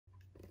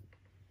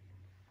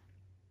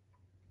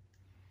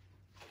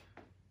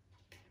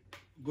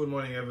Good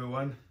morning,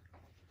 everyone.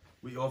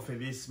 We offer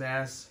this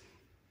Mass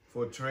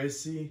for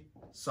Tracy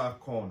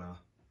Sarcona.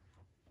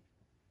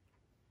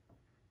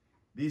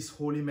 This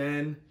holy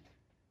man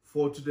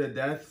fought to the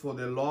death for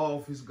the law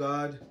of his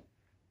God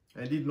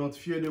and did not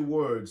fear the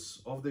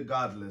words of the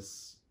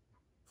godless,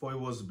 for he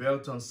was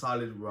built on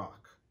solid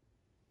rock.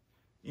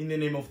 In the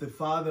name of the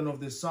Father, and of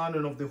the Son,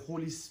 and of the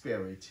Holy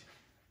Spirit,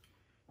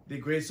 the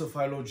grace of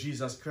our Lord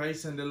Jesus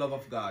Christ and the love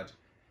of God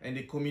and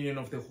the communion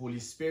of the Holy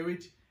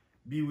Spirit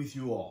be with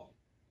you all.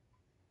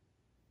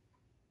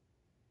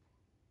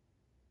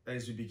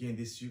 As we begin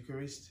this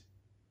Eucharist,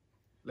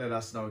 let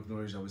us now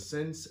acknowledge our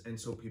sins and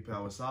so prepare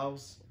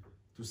ourselves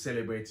to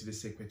celebrate the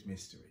sacred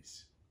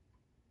mysteries.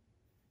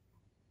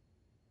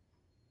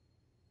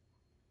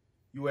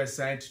 You were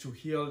sent to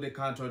heal the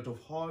contrite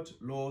of heart.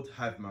 Lord,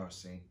 have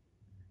mercy.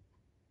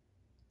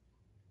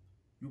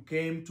 You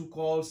came to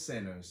call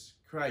sinners.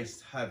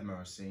 Christ, have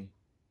mercy.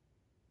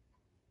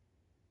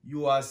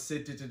 You are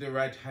seated at the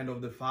right hand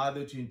of the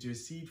Father to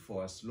intercede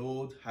for us.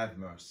 Lord, have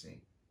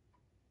mercy.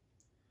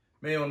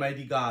 May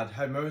Almighty God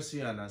have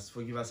mercy on us,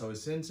 forgive us our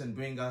sins, and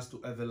bring us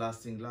to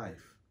everlasting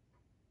life.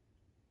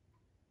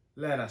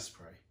 Let us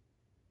pray.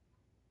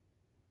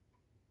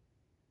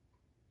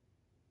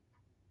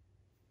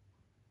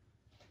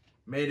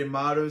 May the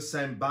martyr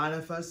Saint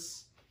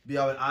Boniface be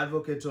our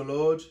advocate, O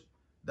Lord,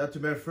 that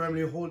we may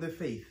firmly hold the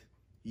faith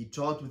he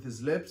taught with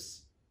his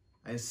lips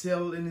and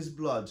sealed in his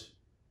blood,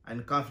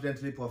 and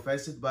confidently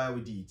profess it by our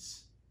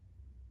deeds.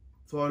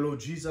 Through our Lord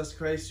Jesus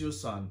Christ, your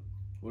Son,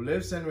 who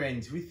lives and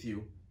reigns with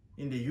you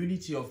in the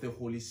unity of the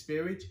Holy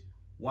Spirit,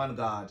 one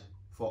God,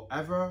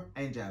 forever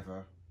and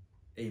ever.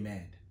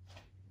 Amen.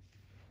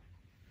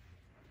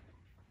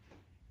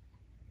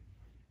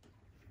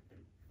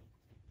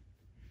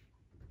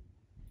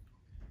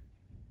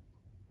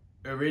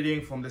 A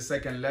reading from the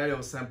second letter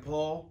of St.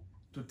 Paul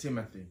to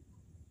Timothy.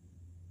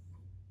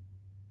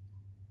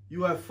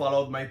 You have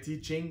followed my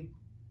teaching,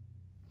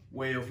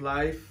 way of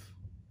life,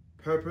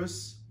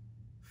 purpose,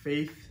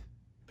 faith,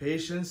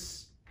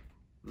 patience,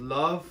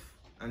 love,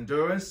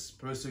 endurance,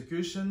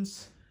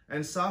 persecutions,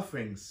 and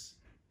sufferings,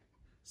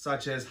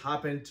 such as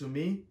happened to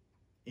me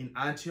in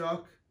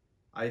Antioch,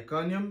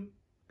 Iconium,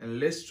 and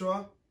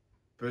Lystra,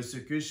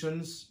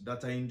 persecutions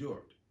that I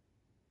endured.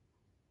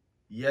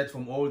 Yet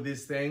from all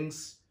these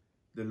things,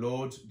 the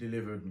Lord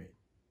delivered me.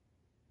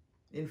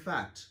 In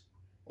fact,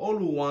 all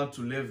who want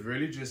to live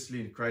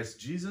religiously in Christ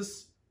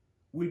Jesus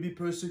will be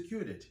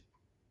persecuted.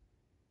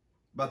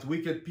 But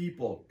wicked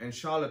people and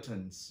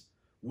charlatans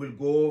will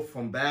go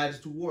from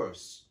bad to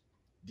worse,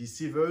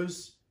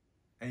 deceivers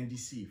and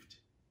deceived.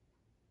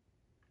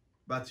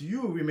 But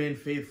you remain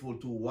faithful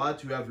to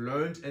what you have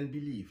learned and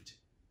believed,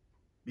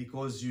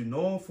 because you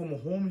know from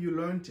whom you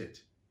learned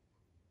it,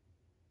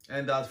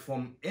 and that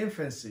from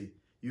infancy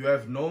you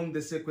have known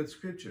the sacred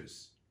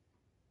scriptures,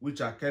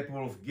 which are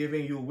capable of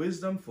giving you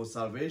wisdom for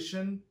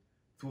salvation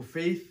through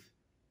faith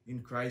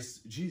in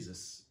Christ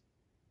Jesus.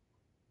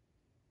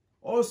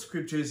 All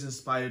scripture is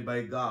inspired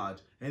by God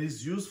and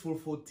is useful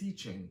for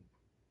teaching,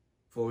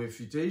 for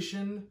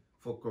refutation,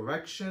 for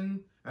correction,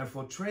 and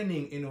for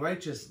training in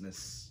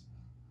righteousness,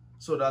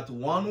 so that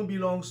one who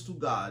belongs to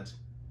God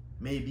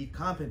may be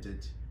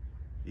competent,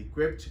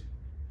 equipped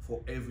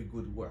for every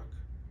good work.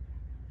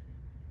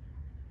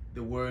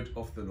 The word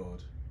of the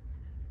Lord.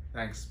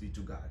 Thanks be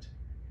to God.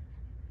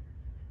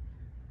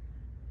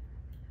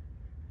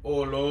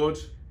 O Lord,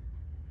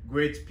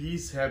 great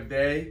peace have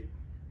they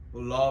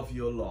who love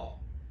your law.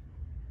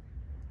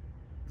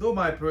 Though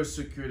my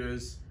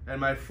persecutors and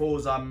my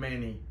foes are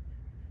many,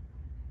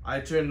 I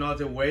turn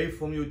not away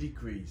from your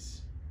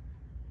decrees.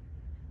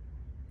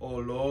 O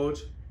Lord,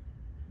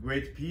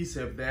 great peace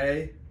have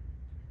they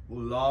who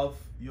love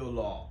your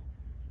law.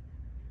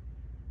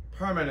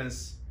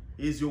 Permanence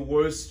is your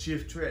word's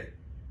chief trait.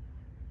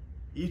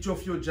 Each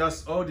of your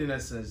just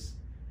ordinances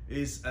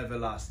is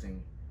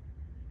everlasting.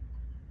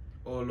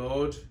 O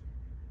Lord,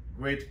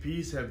 great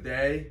peace have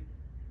they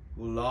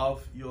who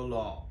love your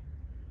law.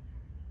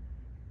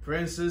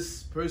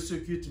 Princes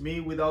persecute me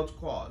without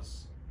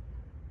cause,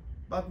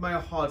 but my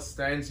heart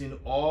stands in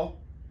awe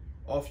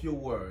of your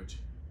word.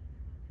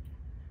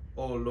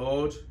 O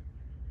Lord,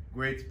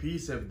 great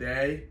peace have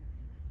they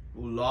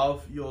who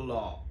love your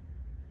law.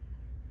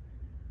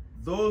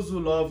 Those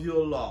who love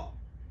your law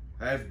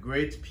have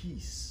great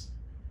peace,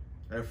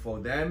 and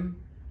for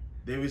them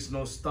there is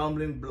no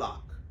stumbling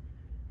block.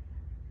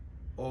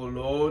 O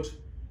Lord,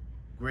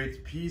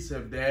 great peace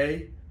have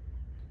they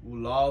who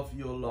love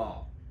your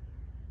law.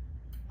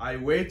 I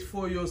wait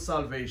for your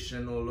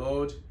salvation, O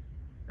Lord,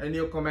 and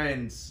your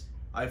commands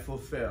I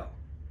fulfill.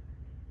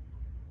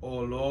 O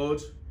Lord,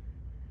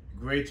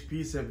 great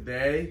peace have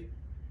they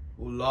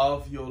who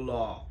love your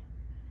law.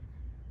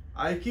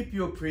 I keep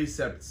your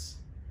precepts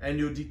and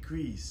your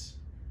decrees,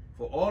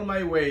 for all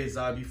my ways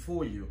are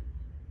before you.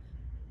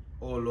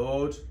 O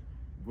Lord,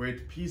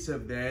 great peace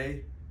have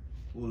they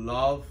who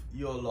love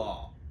your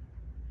law.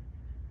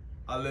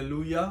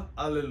 Alleluia,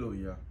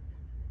 alleluia.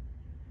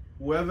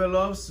 Whoever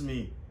loves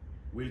me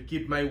will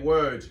keep my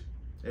word,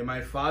 and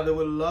my Father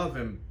will love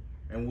him,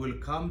 and will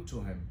come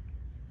to him.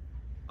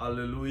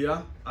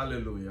 Alleluia,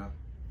 alleluia.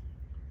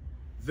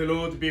 The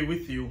Lord be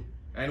with you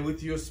and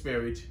with your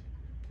spirit.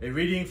 A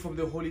reading from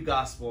the Holy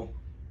Gospel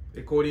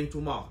according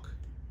to Mark.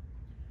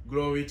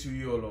 Glory to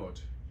you, O Lord.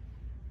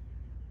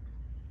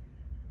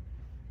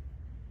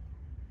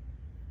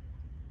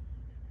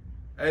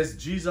 As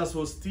Jesus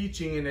was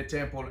teaching in the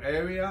temple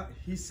area,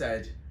 he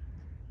said,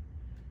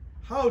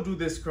 "How do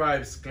the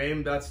scribes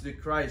claim that the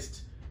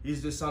Christ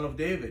is the son of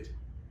David?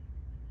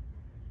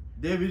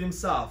 David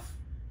himself,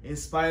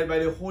 inspired by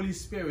the Holy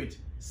Spirit,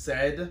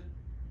 said,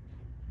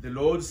 'The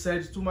Lord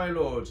said to my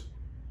Lord,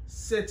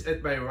 sit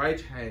at my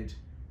right hand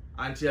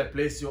until I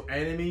place your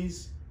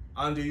enemies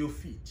under your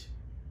feet.'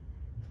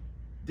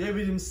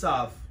 David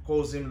himself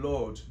calls him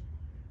Lord.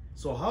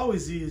 So how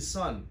is he his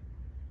son?"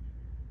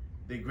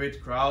 The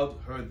great crowd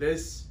heard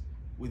this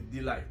with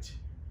delight.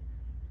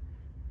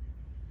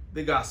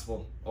 The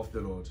Gospel of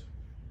the Lord.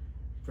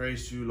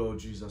 Praise to you, Lord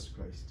Jesus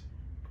Christ.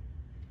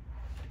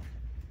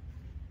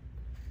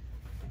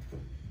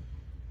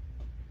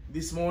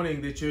 This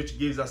morning, the church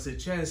gives us a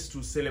chance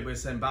to celebrate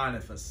St.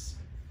 Boniface.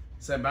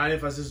 St.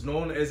 Boniface is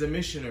known as a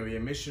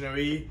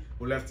missionary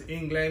who left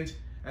England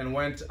and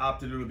went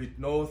up a little bit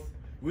north,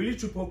 really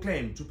to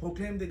proclaim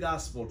the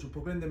gospel, to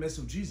proclaim the message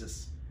of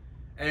Jesus.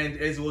 And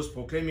as he was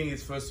proclaiming,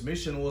 his first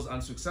mission was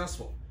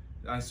unsuccessful,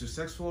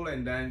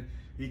 and then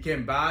he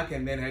came back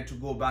and then had to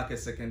go back a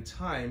second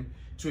time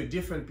to a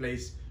different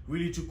place,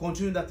 really to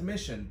continue that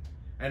mission.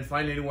 And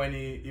finally, when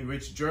he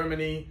reached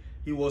Germany,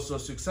 he was so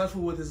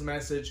successful with his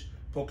message,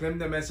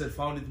 proclaimed the message,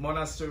 founded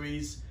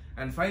monasteries,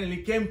 and finally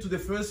came to the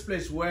first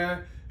place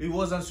where he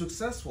was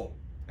unsuccessful,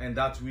 and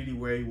that's really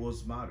where he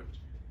was martyred.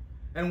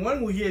 And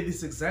when we hear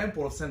this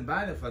example of St.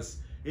 Boniface,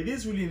 it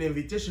is really an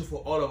invitation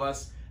for all of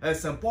us, as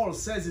St. Paul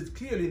says it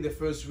clearly in the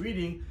first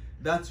reading,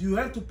 that you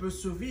have to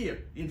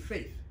persevere in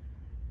faith.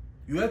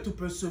 You have to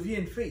persevere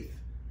in faith.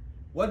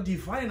 What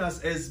defines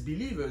us as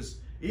believers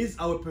is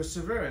our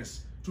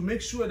perseverance, to make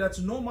sure that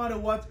no matter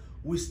what,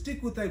 we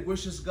stick with our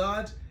gracious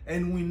God,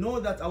 and we know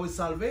that our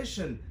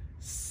salvation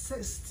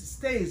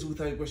stays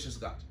with our gracious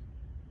God.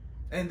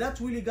 And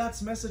that's really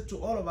God's message to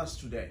all of us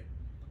today.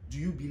 Do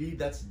you believe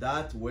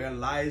that where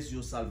lies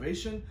your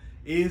salvation,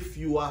 if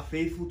you are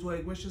faithful to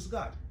our gracious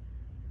God?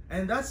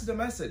 And that's the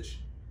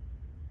message.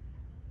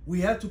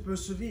 We have to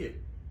persevere.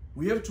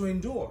 We have to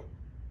endure.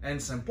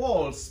 And St.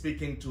 Paul,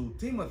 speaking to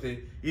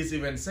Timothy, is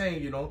even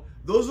saying,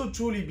 those who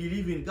truly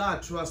believe in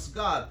God, trust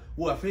God,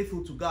 who are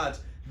faithful to God,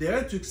 they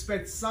have to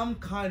expect some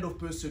kind of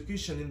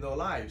persecution in their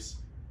lives.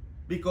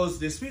 Because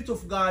the Spirit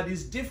of God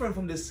is different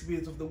from the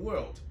spirit of the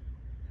world.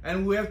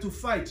 And we have to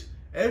fight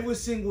every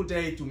single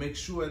day to make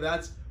sure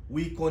that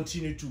we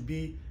continue to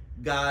be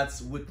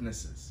God's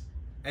witnesses.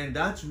 And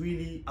that's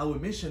really our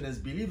mission as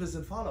believers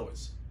and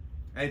followers.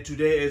 And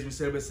today, as we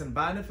celebrate St.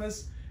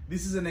 Boniface,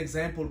 this is an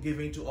example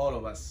given to all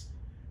of us.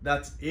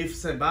 That if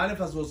St.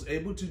 Boniface was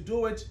able to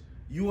do it,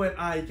 you and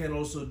I can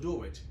also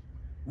do it.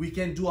 We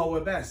can do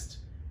our best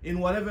in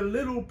whatever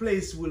little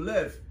place we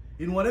live,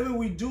 in whatever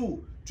we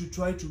do, to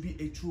try to be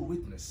a true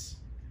witness.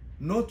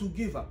 Not to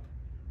give up.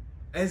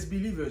 As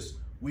believers,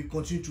 we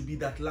continue to be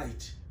that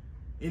light.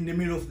 In the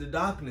middle of the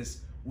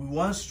darkness, we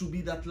want to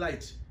be that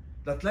light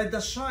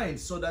that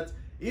shines, so that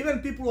even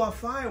people who are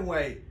far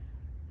away,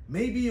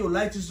 maybe your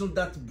light is not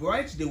that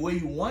bright the way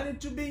you want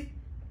it to be,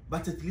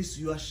 but at least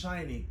you are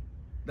shining,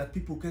 that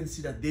people can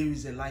see that there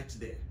is a light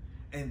there.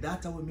 And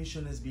that's our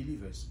mission as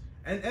believers.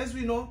 And as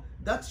we know,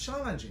 that's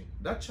challenging.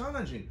 That's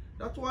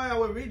why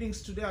our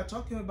readings today are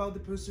talking about the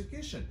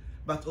persecution.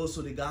 But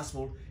also the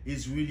gospel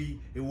is really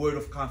a word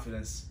of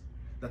confidence,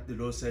 that the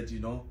Lord said,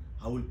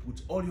 I will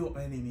put all your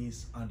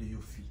enemies under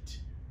your feet.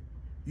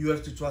 You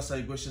have to trust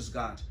our gracious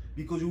God,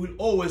 because you will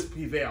always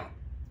prevail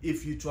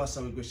if you trust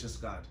our gracious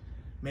God.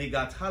 May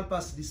God help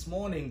us this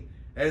morning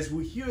as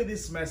we hear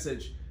this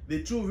message,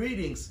 the two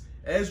readings,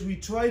 as we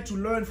try to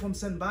learn from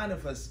St.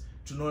 Boniface,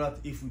 to know that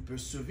if we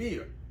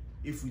persevere,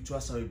 if we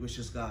trust our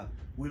gracious God,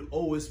 we'll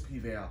always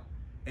prevail,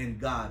 and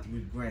God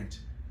will grant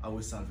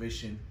our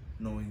salvation,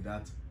 knowing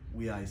that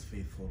we are His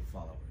faithful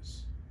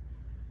followers.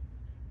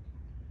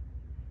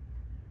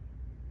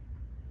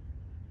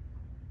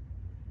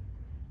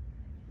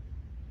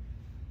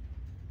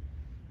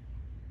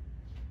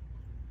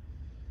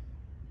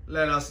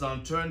 Let us now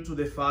turn to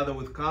the Father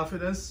with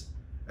confidence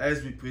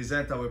as we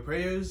present our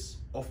prayers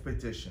of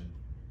petition.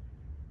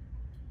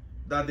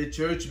 That the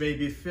church may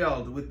be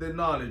filled with the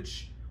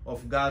knowledge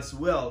of God's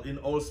will in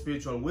all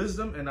spiritual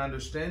wisdom and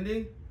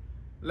understanding,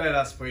 let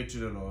us pray to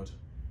the Lord.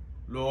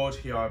 Lord,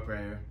 hear our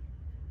prayer.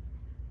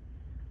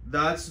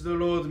 That the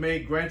Lord may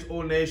grant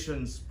all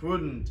nations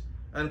prudent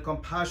and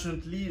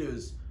compassionate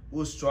leaders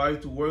who strive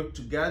to work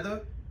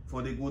together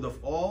for the good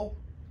of all,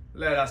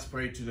 let us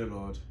pray to the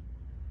Lord.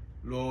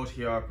 Lord,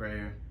 hear our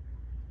prayer.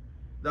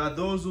 That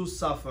those who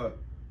suffer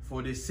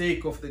for the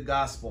sake of the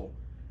gospel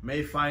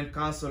may find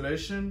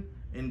consolation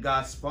in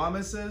God's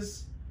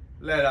promises,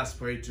 let us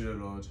pray to the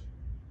Lord.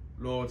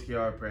 Lord, hear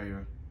our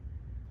prayer.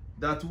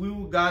 That we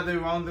will gather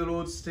around the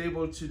Lord's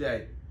table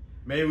today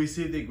may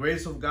receive the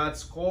grace of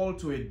God's call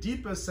to a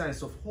deeper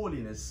sense of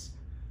holiness.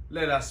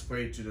 Let us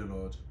pray to the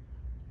Lord.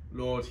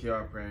 Lord, hear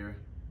our prayer.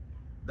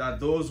 That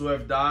those who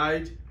have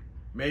died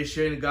may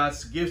share in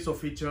God's gifts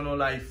of eternal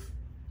life.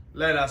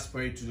 Let us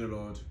pray to the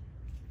Lord.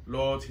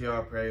 Lord, hear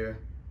our prayer.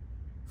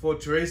 For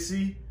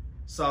Tracy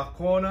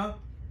Sarcona,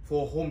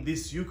 for whom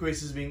this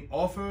Eucharist is being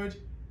offered,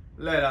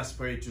 let us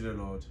pray to the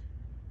Lord.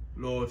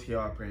 Lord, hear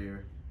our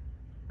prayer.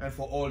 And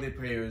for all the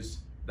prayers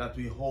that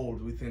we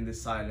hold within the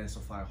silence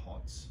of our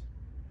hearts.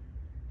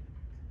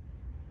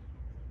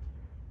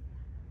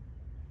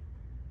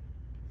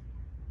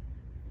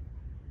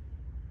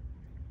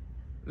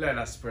 Let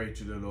us pray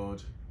to the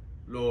Lord.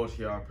 Lord,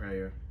 hear our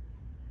prayer.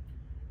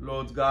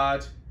 Lord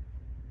God,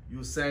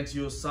 you sent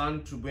your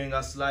Son to bring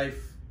us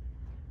life.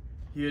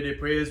 Hear the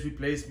prayers we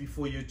place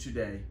before you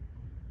today.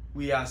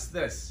 We ask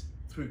this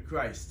through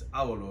Christ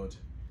our Lord.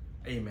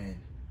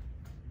 Amen.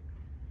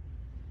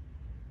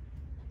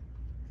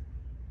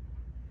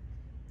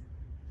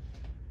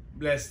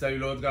 Blessed are you,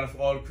 Lord God of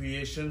all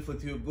creation, for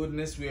through your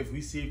goodness we have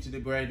received the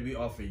bread we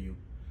offer you.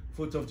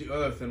 Fruit of the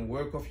earth and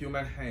work of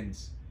human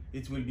hands,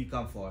 it will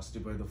become for us the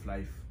bread of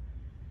life.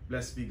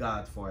 Blessed be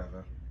God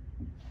forever.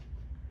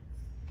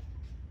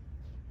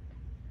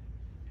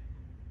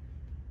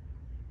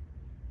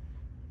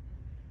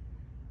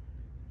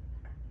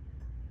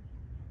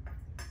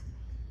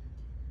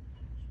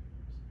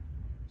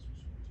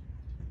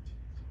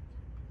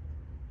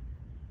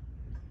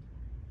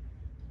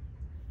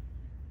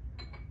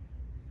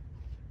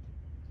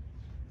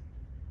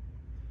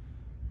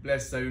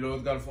 Blessed are you,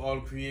 Lord God of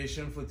all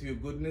creation, for through your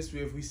goodness we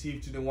have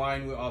received the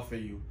wine we offer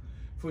you.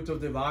 Fruit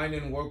of the vine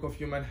and work of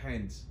human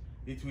hands,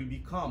 it will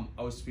become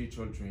our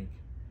spiritual drink.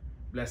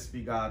 Blessed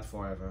be God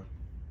forever.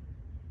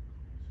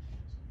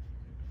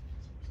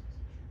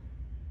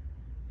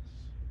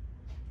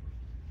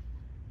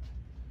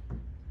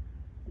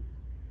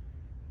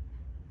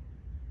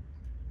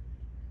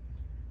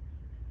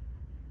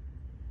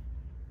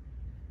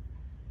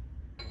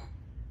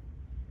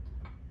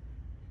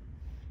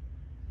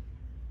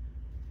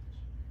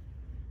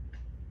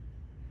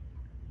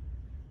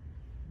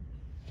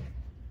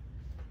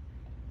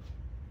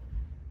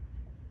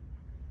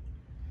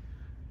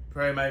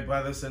 Pray, my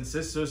brothers and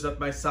sisters, that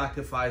my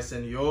sacrifice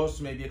and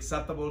yours may be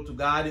acceptable to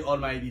God, the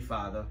Almighty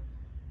Father.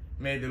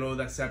 May the Lord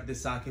accept the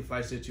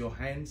sacrifice at your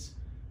hands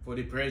for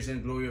the praise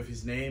and glory of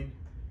his name,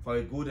 for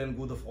the good and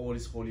good of all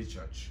his holy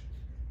church.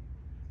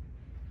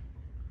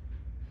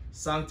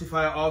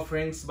 Sanctify our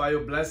offerings by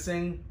your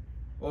blessing,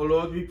 O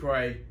Lord, we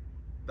pray,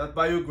 that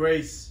by your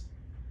grace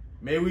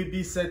may we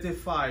be set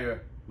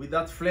afire with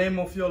that flame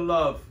of your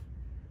love,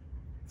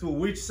 through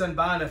which St.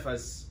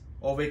 Boniface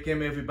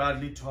overcame every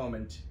bodily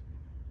torment.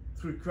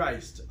 Through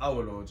Christ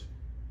our Lord.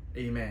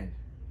 Amen.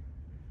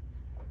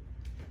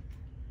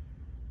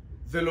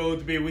 The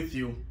Lord be with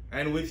you,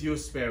 and with your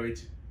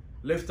spirit.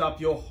 Lift up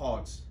your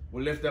hearts.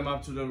 We lift them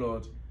up to the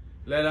Lord.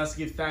 Let us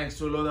give thanks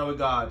to the Lord our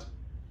God.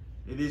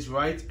 It is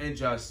right and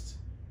just.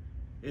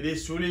 It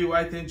is truly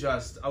right and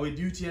just, our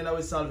duty and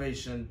our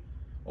salvation,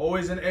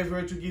 always and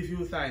ever to give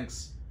you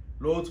thanks,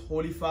 Lord,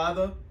 Holy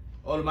Father,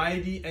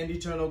 Almighty and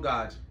eternal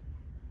God,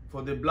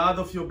 for the blood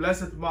of your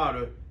blessed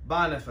martyr,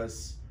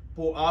 Boniface,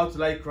 pour out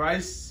like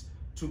Christ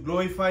to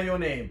glorify your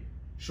name,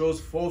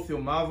 shows forth your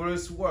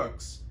marvelous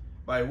works,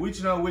 by which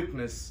in our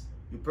weakness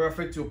you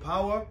perfect your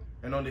power,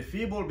 and on the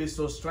feeble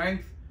bestow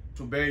strength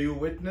to bear you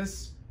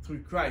witness,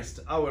 through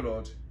Christ our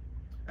Lord.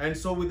 And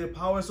so with the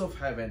powers of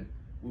heaven,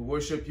 we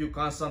worship you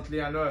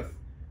constantly on earth,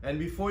 and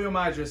before your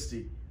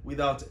majesty,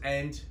 without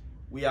end,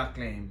 we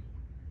acclaim.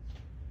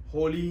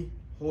 Holy,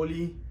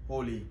 holy,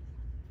 holy,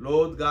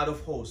 Lord God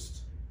of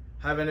hosts,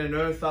 heaven and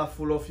earth are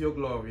full of your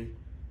glory.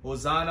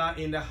 Hosanna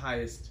in the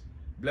highest.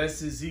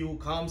 Blessed is he who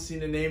comes in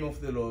the name of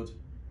the Lord.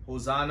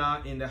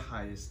 Hosanna in the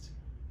highest.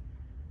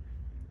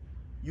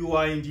 You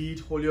are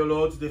indeed, holy O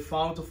Lord, the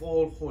fount of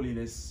all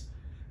holiness.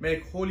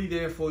 Make holy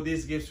therefore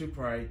these gifts, we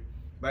pray,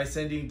 by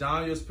sending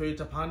down your Spirit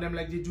upon them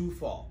like the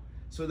dewfall,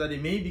 so that they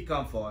may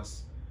become for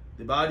us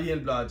the body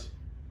and blood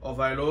of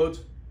our Lord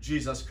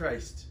Jesus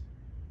Christ.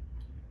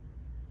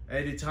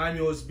 At the time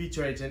he was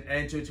betrayed and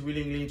entered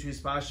willingly into his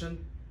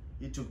passion,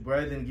 he took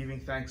bread and giving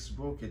thanks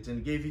broke it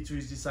and gave it to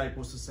his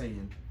disciples,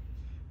 saying,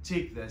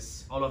 Take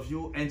this, all of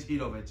you, and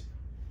eat of it,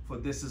 for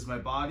this is my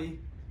body,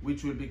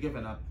 which will be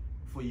given up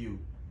for you.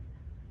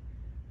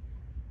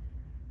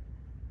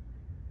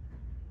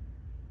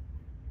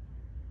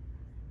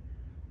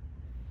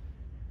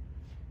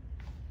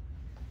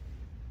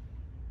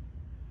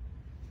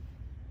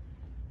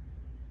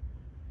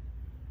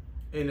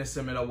 In a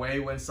similar way,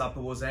 when supper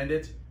was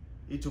ended,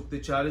 he took the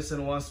chalice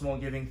and once more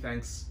giving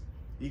thanks,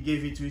 he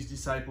gave it to his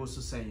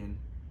disciples, saying,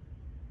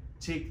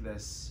 Take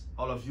this,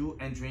 all of you,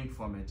 and drink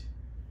from it.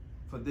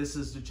 For this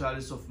is the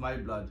chalice of my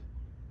blood,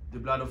 the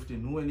blood of the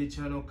new and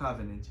eternal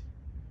covenant,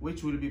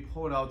 which will be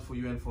poured out for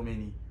you and for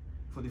many,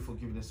 for the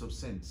forgiveness of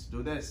sins.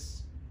 Do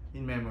this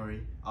in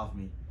memory of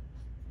me.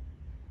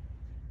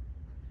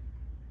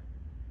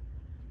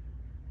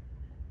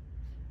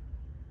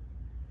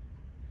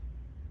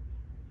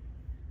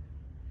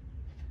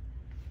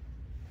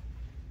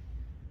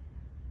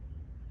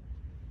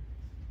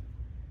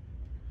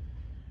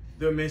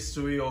 The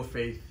mystery of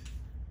faith.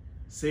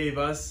 Save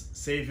us,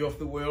 Savior of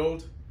the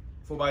world,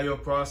 for by your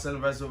cross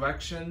and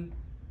resurrection,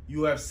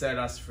 you have set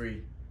us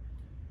free.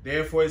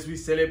 Therefore, as we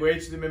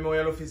celebrate the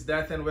memorial of his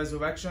death and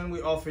resurrection,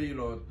 we offer you,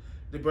 Lord,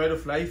 the bread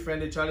of life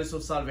and the chalice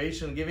of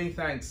salvation, giving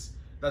thanks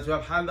that you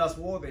have held us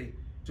worthy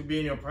to be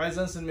in your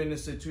presence and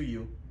minister to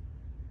you.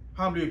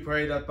 Humbly we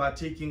pray that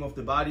partaking of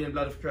the body and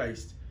blood of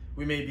Christ,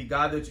 we may be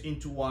gathered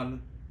into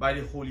one by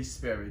the Holy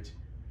Spirit.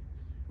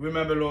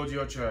 Remember, Lord,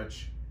 your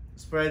church,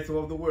 spread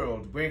throughout the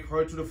world. Bring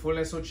her to the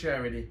fullness of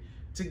charity,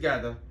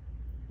 together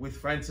with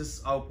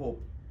Francis, our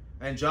Pope,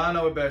 and John,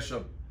 our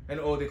Bishop,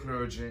 and all the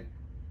clergy.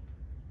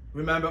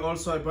 Remember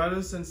also our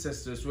brothers and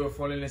sisters who have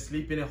fallen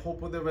asleep in the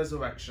hope of the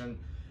resurrection,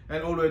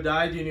 and all who have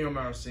died in your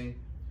mercy.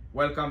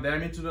 Welcome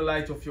them into the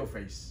light of your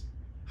face.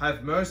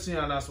 Have mercy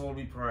on us all,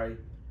 we pray,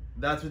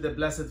 that with the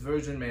Blessed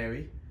Virgin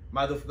Mary,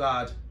 Mother of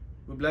God,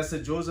 with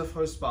Blessed Joseph,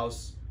 her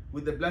spouse,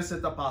 with the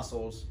blessed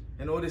apostles,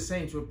 and all the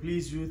saints who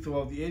please you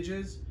throughout the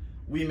ages,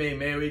 we may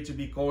merit to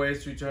be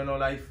co-heirs to eternal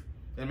life,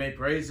 and may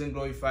praise and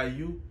glorify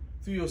you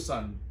through your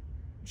Son,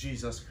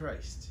 Jesus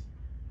Christ.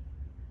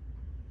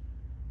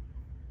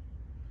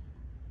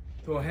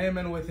 Through him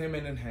and with him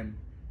and in him,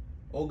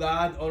 O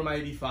God,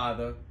 Almighty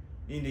Father,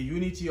 in the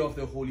unity of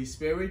the Holy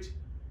Spirit,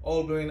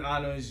 all glory and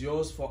honor is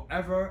yours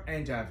forever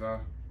and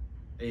ever.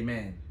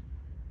 Amen.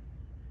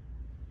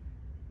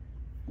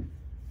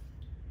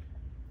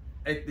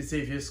 At the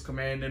Savior's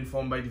command,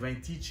 informed by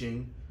divine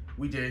teaching,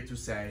 we dare to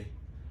say,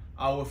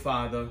 Our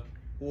Father,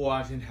 who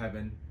art in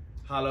heaven,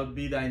 hallowed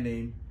be thy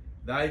name.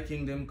 Thy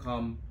kingdom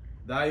come,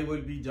 thy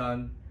will be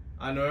done,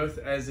 on earth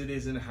as it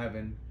is in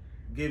heaven.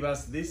 Give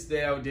us this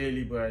day our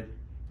daily bread,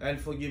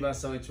 and forgive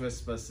us our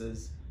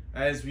trespasses,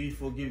 as we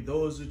forgive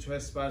those who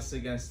trespass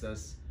against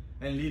us.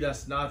 And lead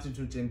us not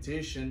into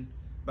temptation,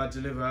 but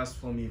deliver us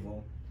from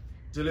evil.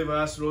 Deliver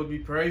us, Lord, we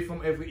pray,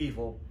 from every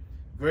evil.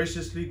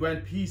 Graciously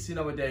grant peace in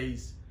our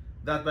days,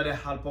 that by the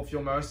help of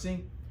your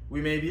mercy,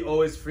 we may be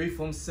always free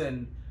from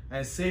sin,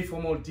 and safe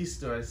from all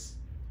distress,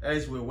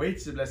 as we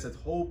await the blessed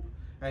hope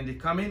and the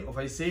coming of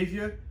our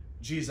Savior,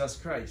 Jesus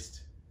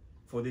Christ.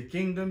 For the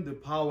kingdom, the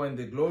power, and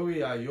the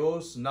glory are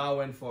yours, now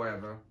and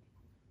forever.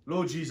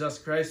 Lord Jesus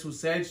Christ, who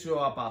said to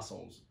your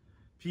apostles,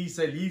 Peace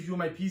I leave you,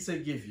 my peace I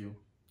give you.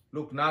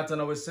 Look not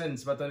on our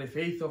sins, but on the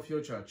faith of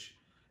your church,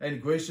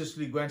 and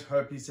graciously grant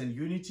her peace and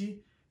unity,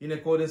 in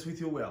accordance with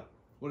your will,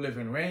 who live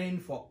and reign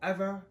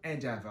forever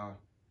and ever.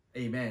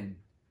 Amen.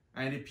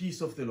 And the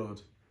peace of the Lord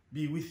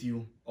be with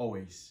you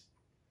always.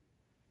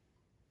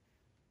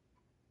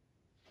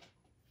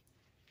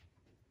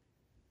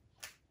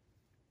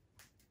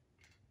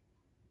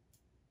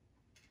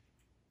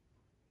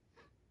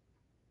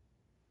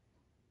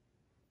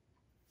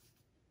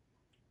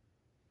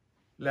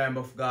 Lamb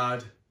of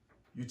God,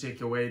 you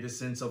take away the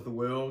sins of the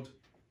world,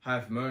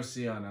 have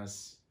mercy on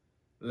us.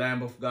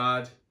 Lamb of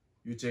God,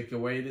 you take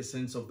away the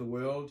sins of the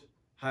world,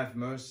 have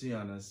mercy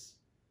on us.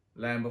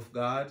 Lamb of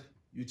God,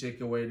 you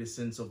take away the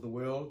sins of the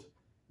world,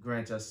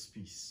 grant us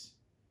peace.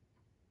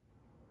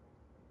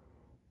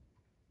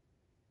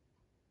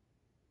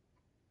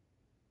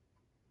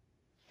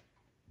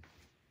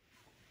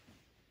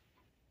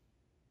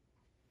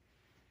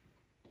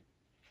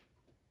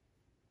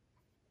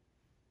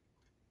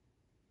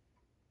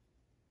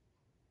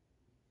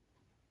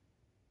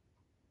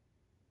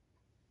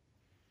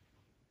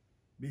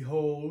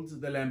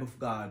 Behold the Lamb of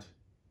God.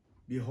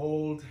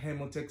 Behold him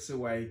who takes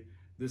away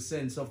the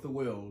sins of the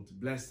world.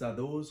 Blessed are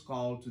those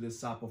called to the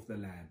sap of the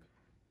Lamb.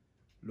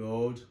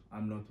 Lord,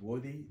 I'm not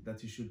worthy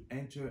that you should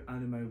enter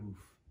under my roof,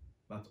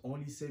 but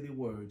only say the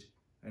word,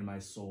 and my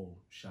soul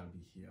shall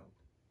be healed.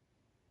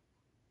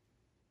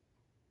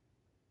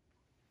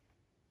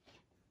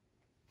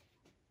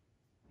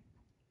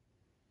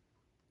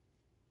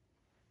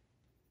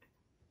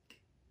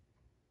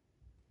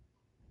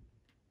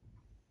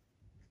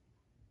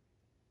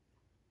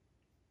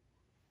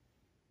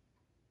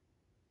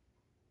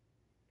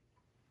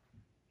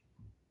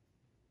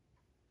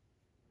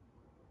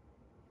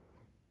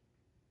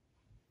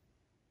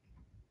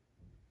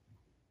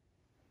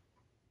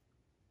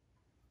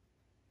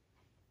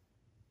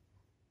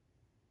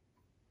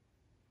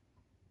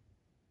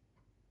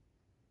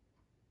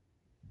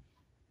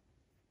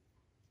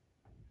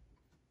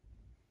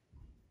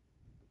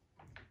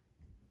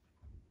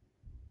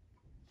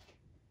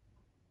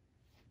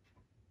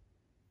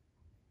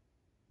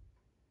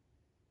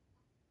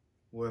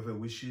 Whoever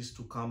wishes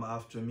to come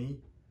after me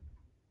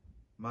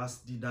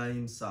must deny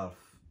himself,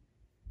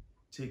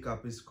 take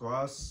up his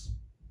cross,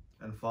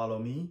 and follow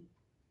me,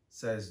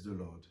 says the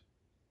Lord.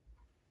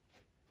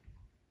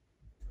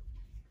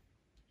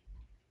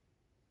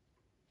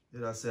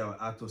 Let us say our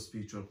act of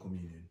spiritual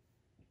communion.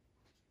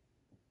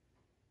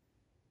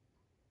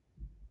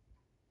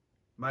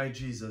 My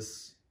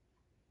Jesus,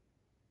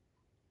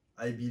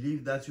 I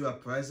believe that you are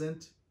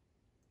present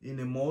in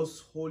the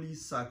most holy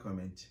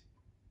sacrament.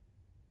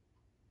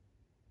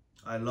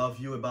 I love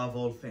you above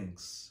all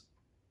things,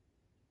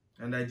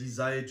 and I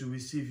desire to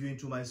receive you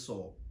into my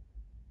soul.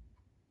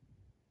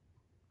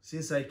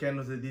 Since I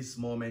cannot at this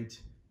moment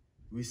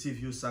receive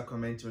you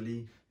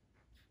sacramentally.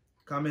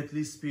 Come at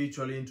least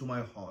spiritually into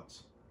my heart.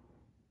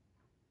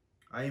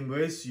 I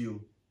embrace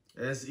you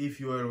as if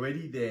you are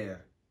already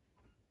there,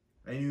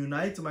 and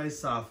unite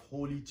myself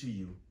wholly to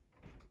you.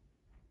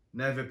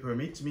 Never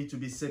permit me to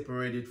be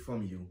separated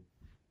from you.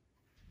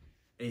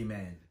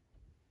 Amen.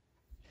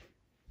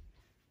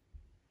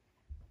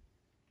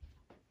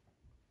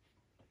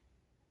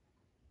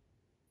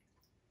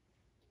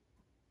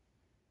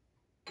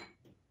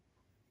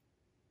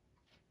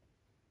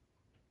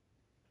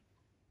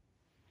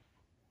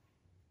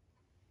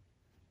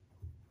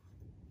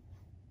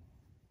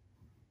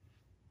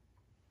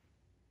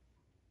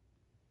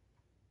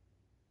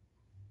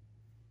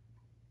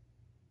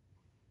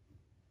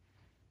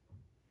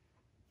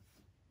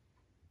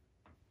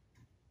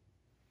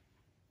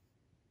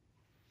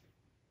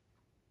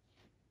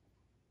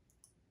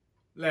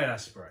 Let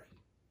us pray.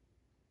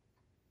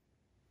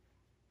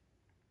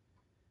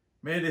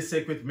 May the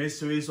sacred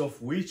mysteries of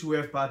which we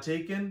have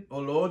partaken, O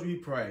Lord, we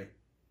pray,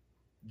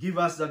 give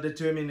us the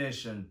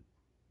determination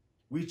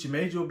which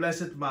made your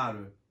blessed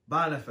Mother,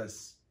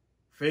 Boniface,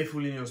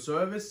 faithful in your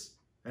service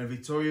and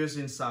victorious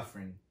in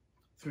suffering.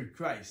 Through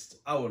Christ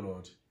our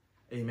Lord.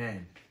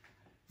 Amen.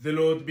 The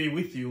Lord be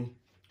with you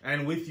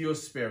and with your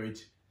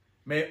spirit.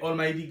 May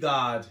Almighty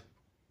God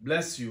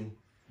bless you,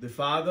 the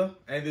Father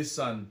and the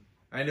Son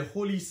and the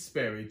Holy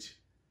Spirit.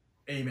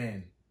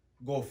 Amen.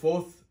 Go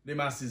forth, the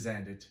Mass is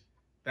ended.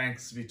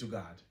 Thanks be to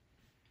God.